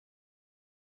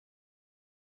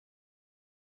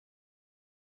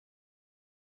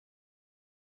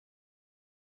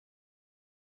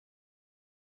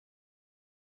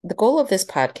The goal of this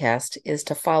podcast is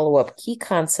to follow up key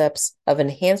concepts of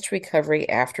enhanced recovery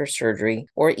after surgery,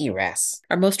 or ERAS.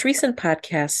 Our most recent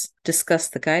podcasts discuss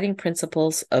the guiding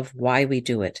principles of why we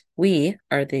do it. We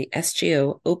are the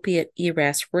SGO Opioid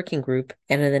ERAS Working Group,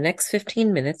 and in the next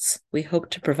 15 minutes, we hope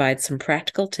to provide some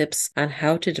practical tips on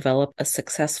how to develop a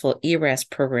successful ERAS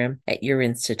program at your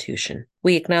institution.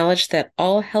 We acknowledge that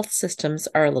all health systems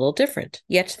are a little different,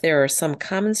 yet there are some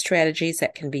common strategies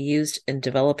that can be used in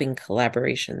developing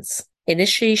collaborations.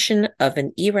 Initiation of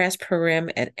an ERAS program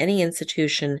at any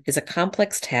institution is a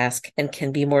complex task and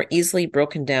can be more easily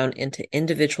broken down into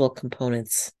individual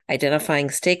components. Identifying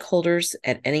stakeholders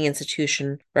at any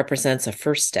institution represents a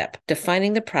first step.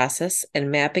 Defining the process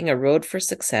and mapping a road for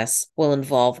success will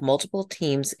involve multiple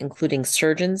teams, including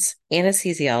surgeons,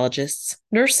 anesthesiologists,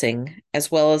 nursing, as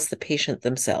well as the patient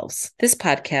themselves. This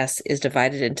podcast is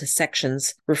divided into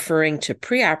sections referring to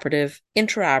preoperative,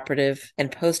 intraoperative,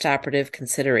 and postoperative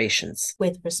considerations.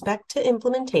 With respect to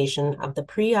implementation of the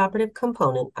preoperative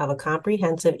component of a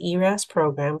comprehensive ERAS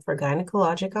program for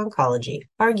gynecologic oncology,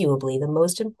 arguably the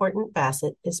most important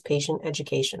facet is patient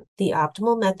education. The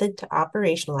optimal method to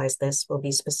operationalize this will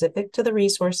be specific to the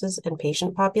resources and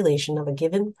patient population of a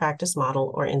given practice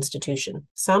model or institution.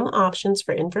 Some options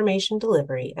for information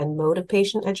delivery and mode of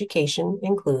patient education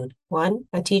include 1.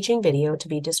 A teaching video to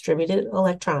be distributed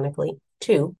electronically.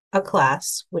 2. A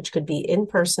class, which could be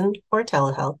in-person or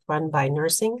telehealth, run by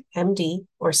nursing, MD,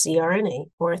 or CRNA.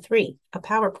 Or 3. A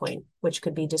PowerPoint, which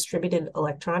could be distributed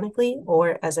electronically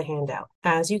or as a handout.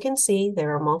 As you can see,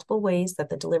 there are multiple ways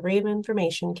that the delivery of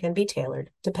information can be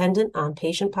tailored, dependent on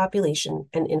patient population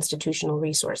and institutional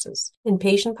resources. In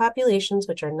patient populations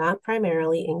which are not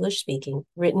primarily English-speaking,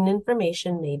 written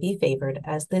information may be favored,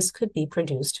 as this could be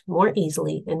produced more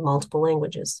easily in multiple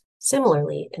languages.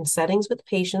 Similarly, in settings with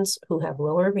patients who have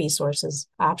lower resources,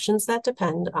 options that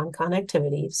depend on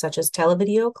connectivity, such as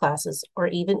televideo classes or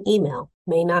even email,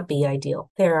 may not be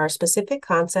ideal. There are specific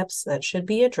concepts that should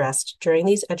be addressed during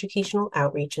these educational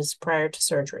outreaches prior to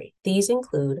surgery. These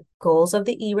include goals of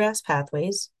the ERAS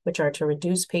pathways, which are to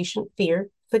reduce patient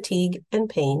fear, fatigue, and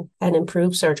pain, and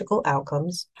improve surgical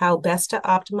outcomes, how best to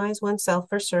optimize oneself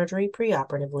for surgery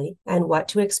preoperatively, and what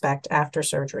to expect after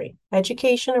surgery.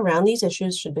 Education around these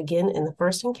issues should begin in the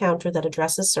first encounter that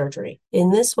addresses surgery.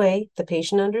 In this way, the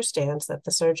patient understands that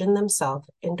the surgeon themselves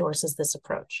endorses this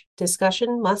approach.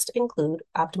 Discussion must include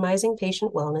optimizing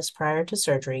patient wellness prior to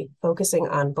surgery, focusing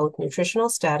on both nutritional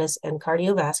status and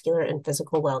cardiovascular and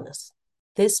physical wellness.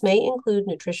 This may include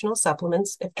nutritional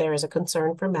supplements if there is a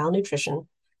concern for malnutrition,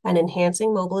 and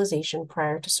enhancing mobilization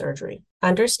prior to surgery.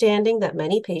 Understanding that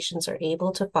many patients are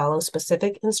able to follow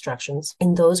specific instructions,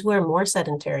 and those who are more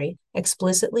sedentary,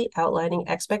 explicitly outlining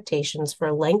expectations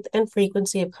for length and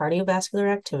frequency of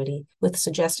cardiovascular activity with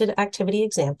suggested activity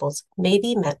examples may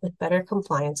be met with better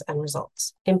compliance and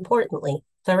results. Importantly,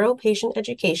 thorough patient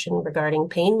education regarding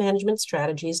pain management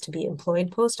strategies to be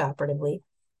employed postoperatively,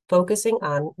 focusing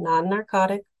on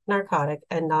non-narcotic, narcotic,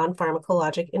 and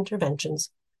non-pharmacologic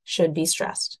interventions, should be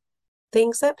stressed.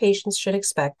 Things that patients should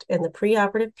expect in the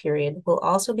preoperative period will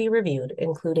also be reviewed,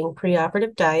 including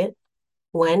preoperative diet,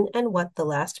 when and what the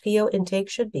last PO intake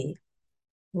should be,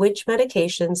 which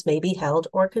medications may be held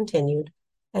or continued,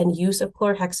 and use of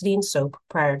chlorhexidine soap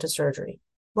prior to surgery.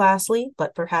 Lastly,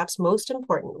 but perhaps most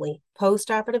importantly,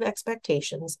 postoperative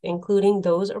expectations, including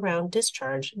those around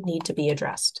discharge, need to be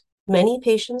addressed. Many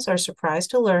patients are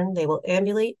surprised to learn they will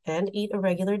ambulate and eat a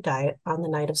regular diet on the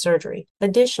night of surgery.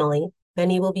 Additionally,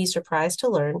 many will be surprised to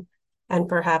learn, and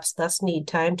perhaps thus need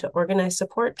time to organize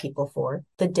support people for,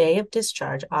 the day of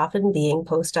discharge often being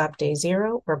post-op day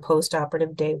 0 or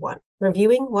post-operative day 1.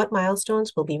 Reviewing what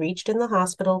milestones will be reached in the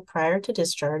hospital prior to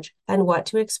discharge and what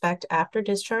to expect after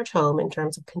discharge home in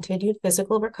terms of continued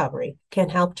physical recovery can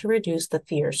help to reduce the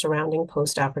fear surrounding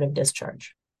post-operative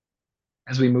discharge.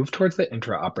 As we move towards the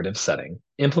intraoperative setting,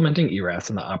 implementing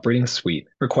ERAS in the operating suite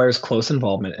requires close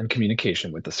involvement and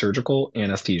communication with the surgical,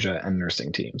 anesthesia, and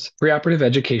nursing teams. Preoperative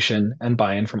education and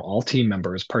buy-in from all team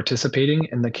members participating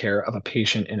in the care of a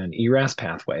patient in an ERAS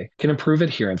pathway can improve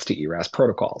adherence to ERAS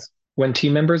protocols. When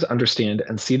team members understand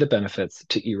and see the benefits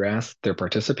to ERAS, their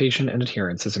participation and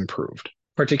adherence is improved.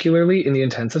 Particularly in the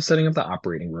intensive setting of the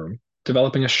operating room,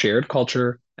 developing a shared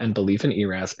culture and belief in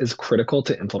ERAS is critical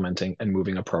to implementing and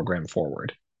moving a program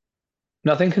forward.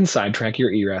 Nothing can sidetrack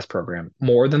your ERAS program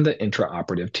more than the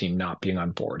intraoperative team not being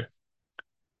on board.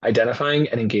 Identifying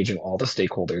and engaging all the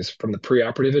stakeholders, from the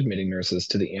preoperative admitting nurses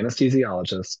to the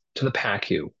anesthesiologists to the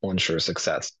PACU, will ensure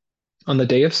success. On the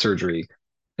day of surgery,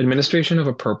 administration of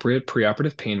appropriate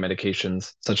preoperative pain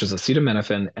medications, such as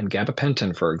acetaminophen and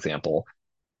gabapentin, for example,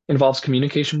 involves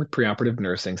communication with preoperative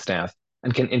nursing staff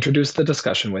and can introduce the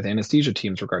discussion with anesthesia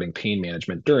teams regarding pain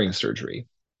management during surgery.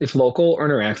 If local or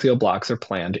neuraxial blocks are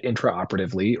planned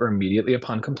intraoperatively or immediately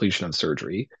upon completion of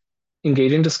surgery,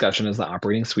 engaging discussion as the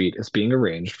operating suite is being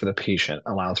arranged for the patient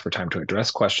allows for time to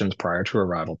address questions prior to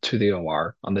arrival to the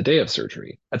OR on the day of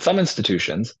surgery. At some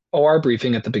institutions, OR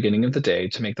briefing at the beginning of the day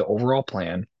to make the overall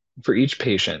plan for each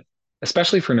patient,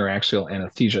 especially for neuraxial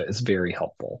anesthesia, is very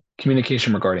helpful.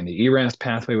 Communication regarding the ERAS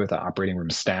pathway with the operating room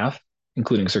staff,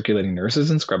 including circulating nurses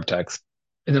and scrub techs,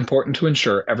 is important to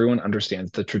ensure everyone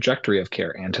understands the trajectory of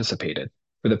care anticipated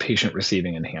for the patient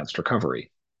receiving enhanced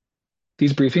recovery.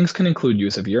 These briefings can include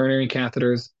use of urinary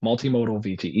catheters, multimodal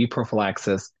VTE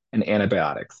prophylaxis, and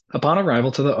antibiotics. Upon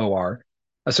arrival to the OR,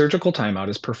 a surgical timeout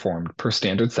is performed per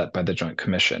standard set by the Joint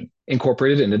Commission.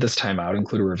 Incorporated into this timeout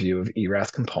include a review of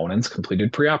ERAS components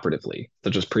completed preoperatively,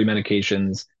 such as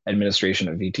pre-medications, administration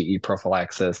of VTE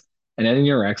prophylaxis, and any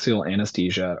neuraxial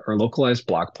anesthesia or localized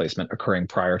block placement occurring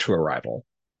prior to arrival.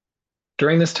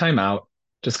 During this timeout,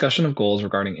 discussion of goals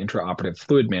regarding intraoperative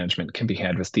fluid management can be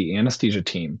had with the anesthesia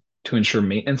team to ensure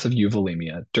maintenance of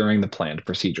euvolemia during the planned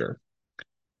procedure.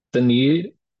 The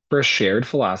need for a shared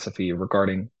philosophy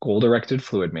regarding goal-directed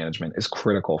fluid management is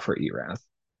critical for ERAS.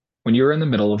 When you're in the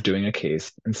middle of doing a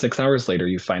case and 6 hours later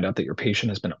you find out that your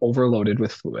patient has been overloaded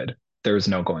with fluid, there is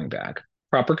no going back.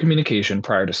 Proper communication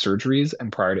prior to surgeries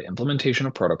and prior to implementation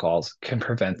of protocols can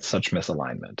prevent such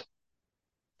misalignment.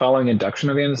 Following induction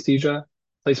of anesthesia,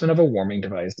 placement of a warming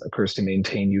device occurs to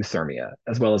maintain euthermia,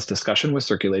 as well as discussion with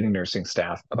circulating nursing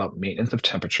staff about maintenance of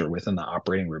temperature within the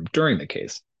operating room during the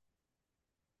case.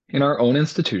 In our own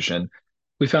institution,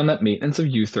 we found that maintenance of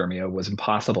euthermia was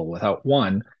impossible without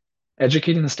 1,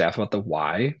 educating the staff about the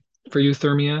why for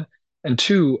euthermia, and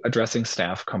 2, addressing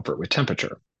staff comfort with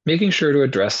temperature. Making sure to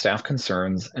address staff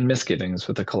concerns and misgivings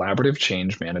with a collaborative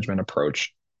change management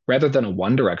approach rather than a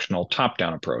one-directional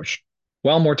top-down approach,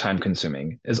 while more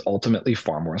time-consuming, is ultimately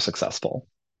far more successful.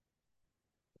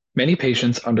 Many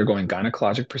patients undergoing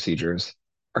gynecologic procedures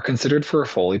are considered for a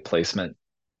Foley placement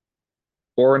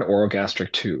or an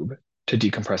orogastric tube to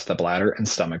decompress the bladder and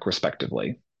stomach,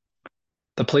 respectively.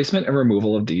 The placement and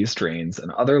removal of these drains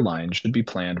and other lines should be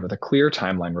planned with a clear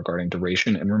timeline regarding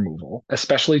duration and removal,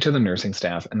 especially to the nursing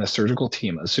staff and the surgical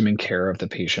team assuming care of the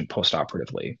patient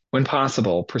postoperatively. When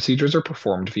possible, procedures are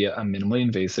performed via a minimally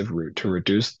invasive route to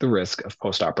reduce the risk of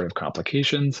postoperative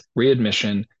complications,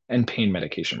 readmission, and pain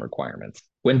medication requirements.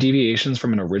 When deviations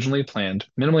from an originally planned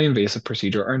minimally invasive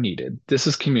procedure are needed, this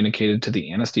is communicated to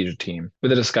the anesthesia team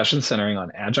with a discussion centering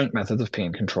on adjunct methods of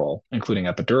pain control, including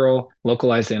epidural,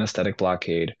 localized anesthetic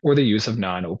blockade, or the use of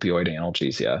non-opioid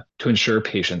analgesia to ensure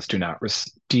patients do not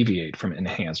deviate from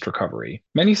enhanced recovery.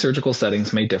 Many surgical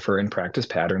settings may differ in practice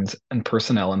patterns and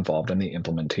personnel involved in the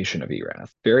implementation of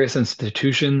ERAS. Various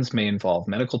institutions may involve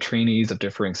medical trainees of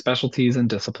differing specialties and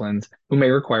disciplines who may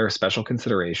require special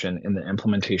consideration in the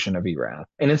implementation of ERAS.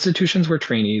 In institutions where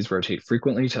trainees rotate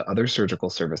frequently to other surgical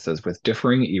services with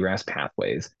differing ERAS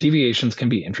pathways, deviations can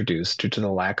be introduced due to the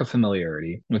lack of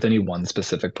familiarity with any one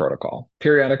specific protocol.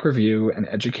 Periodic review and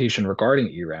education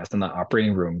regarding ERAS in the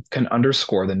operating room can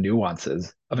underscore the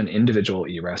nuances of an individual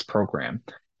ERAS program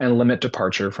and limit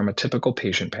departure from a typical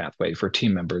patient pathway for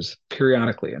team members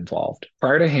periodically involved.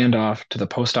 Prior to handoff to the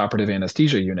postoperative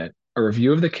anesthesia unit, a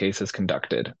review of the case is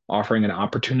conducted, offering an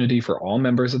opportunity for all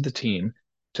members of the team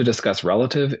to discuss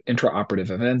relative intraoperative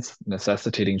events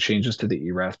necessitating changes to the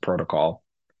ERAS protocol,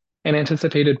 and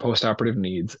anticipated postoperative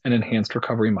needs and enhanced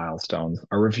recovery milestones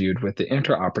are reviewed with the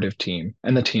intraoperative team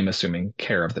and the team assuming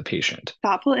care of the patient.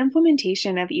 Thoughtful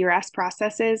implementation of ERAS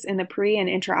processes in the pre- and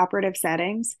intraoperative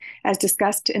settings, as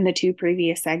discussed in the 2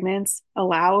 previous segments,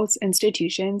 allows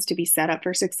institutions to be set up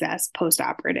for success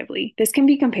postoperatively. This can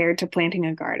be compared to planting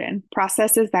a garden.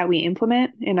 Processes that we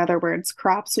implement, in other words,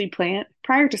 crops we plant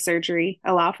prior to surgery,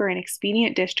 allow for an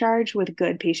expedient discharge with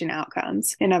good patient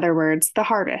outcomes. In other words, the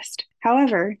harvest.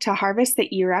 However, to harvest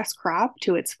the ERAS crop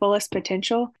to its fullest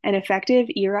potential, an effective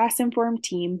ERAS-informed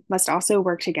team must also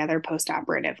work together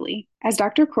postoperatively. As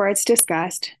Dr. Korets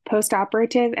discussed,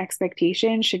 postoperative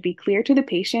expectations should be clear to the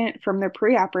patient from their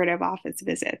preoperative office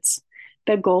visits.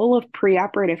 The goal of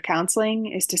preoperative counseling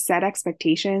is to set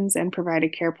expectations and provide a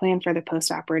care plan for the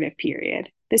postoperative period.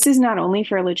 This is not only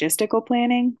for logistical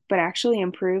planning, but actually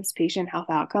improves patient health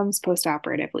outcomes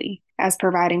postoperatively, as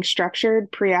providing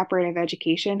structured preoperative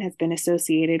education has been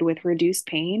associated with reduced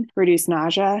pain, reduced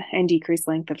nausea, and decreased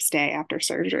length of stay after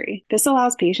surgery. This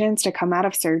allows patients to come out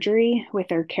of surgery with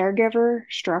their caregiver,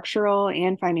 structural,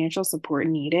 and financial support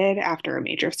needed after a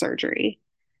major surgery.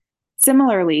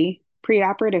 Similarly,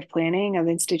 preoperative planning of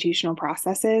institutional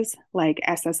processes like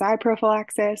SSI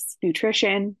prophylaxis,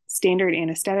 nutrition, standard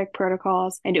anesthetic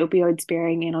protocols, and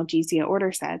opioid-sparing analgesia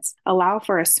order sets allow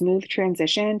for a smooth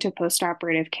transition to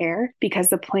postoperative care because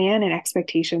the plan and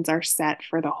expectations are set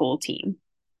for the whole team.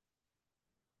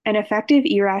 An effective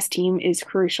ERAS team is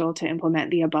crucial to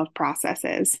implement the above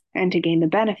processes and to gain the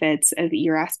benefits of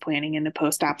ERAS planning in the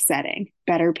post-op setting,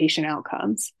 better patient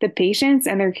outcomes. The patients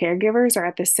and their caregivers are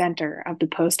at the center of the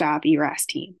post-op ERAS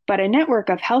team, but a network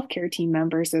of healthcare team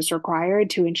members is required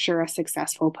to ensure a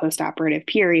successful post-operative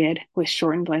period with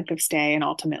shortened length of stay and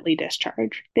ultimately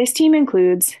discharge. This team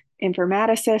includes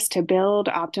informaticists to build,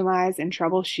 optimize, and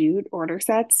troubleshoot order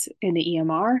sets in the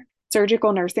EMR,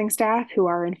 surgical nursing staff who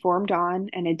are informed on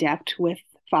and adept with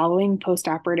following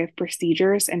postoperative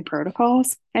procedures and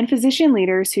protocols, and physician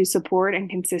leaders who support and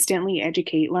consistently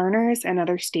educate learners and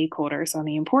other stakeholders on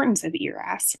the importance of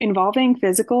ERAS. Involving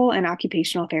physical and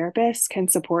occupational therapists can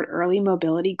support early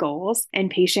mobility goals and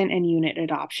patient and unit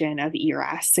adoption of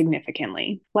ERAS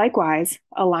significantly. Likewise,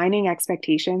 aligning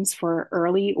expectations for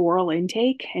early oral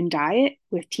intake and diet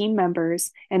with team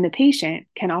members and the patient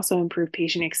can also improve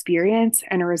patient experience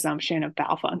and a resumption of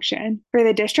bowel function. For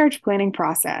the discharge planning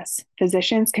process,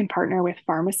 physicians can partner with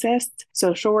pharmacists,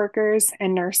 social workers,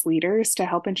 and nurse leaders to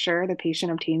help ensure the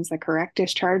patient obtains the correct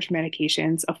discharge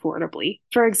medications affordably.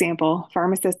 For example,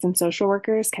 pharmacists and social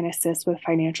workers can assist with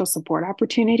financial support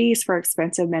opportunities for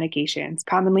expensive medications,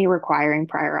 commonly requiring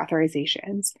prior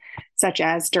authorizations, such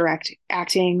as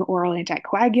direct-acting oral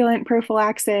anticoagulant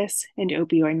prophylaxis and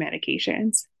opioid medications.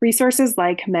 Resources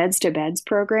like Meds to Beds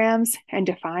programs and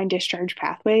defined discharge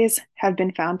pathways have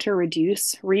been found to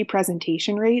reduce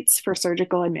representation rates for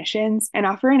surgical admissions and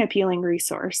offer an appealing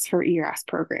resource for ERAS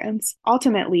programs.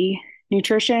 Ultimately,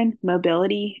 nutrition,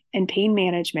 mobility, and pain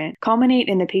management culminate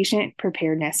in the patient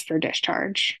preparedness for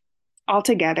discharge.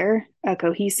 Altogether, a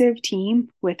cohesive team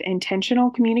with intentional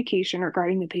communication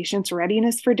regarding the patient's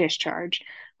readiness for discharge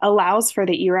allows for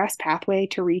the ERAS pathway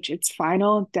to reach its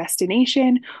final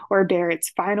destination or bear its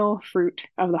final fruit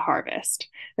of the harvest,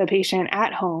 the patient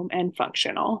at home and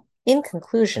functional. In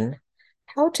conclusion,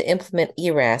 how to implement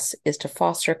ERAS is to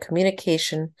foster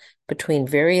communication between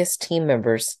various team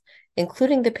members,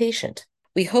 including the patient.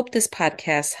 We hope this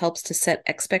podcast helps to set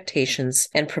expectations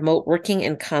and promote working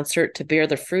in concert to bear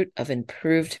the fruit of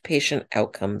improved patient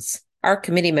outcomes. Our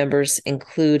committee members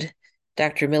include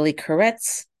Dr. Sharmilee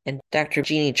Korets and Dr.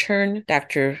 Jing-Yi Chern,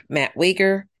 Dr. Matt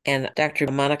Wagar, and Dr.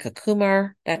 Amanika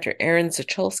Kumar, Dr. Erin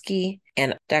Zacholski,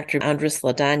 and Dr. Andras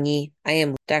Ladanyi. I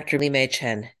am Dr. Lee-may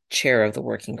Chen, chair of the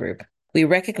working group. We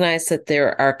recognize that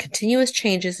there are continuous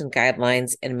changes in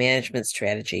guidelines and management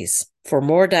strategies. For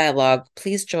more dialogue,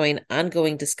 please join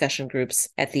ongoing discussion groups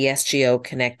at the SGO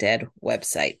ConnectEd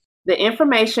website. The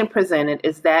information presented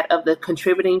is that of the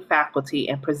contributing faculty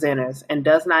and presenters and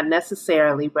does not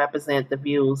necessarily represent the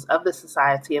views of the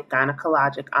Society of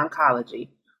Gynecologic Oncology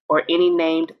or any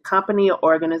named company or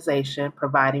organization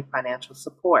providing financial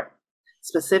support.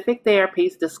 Specific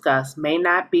therapies discussed may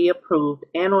not be approved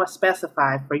and/or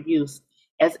specified for use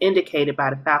as indicated by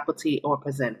the faculty or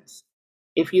presenters.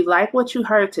 If you like what you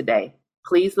heard today,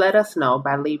 please let us know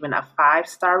by leaving a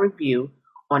 5-star review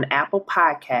on Apple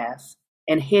Podcasts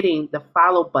and hitting the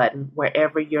follow button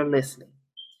wherever you're listening.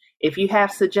 If you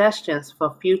have suggestions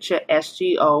for future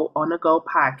SGO On The Go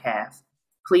podcasts,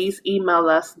 please email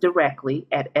us directly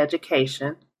at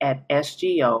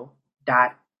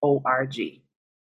education@sgo.org.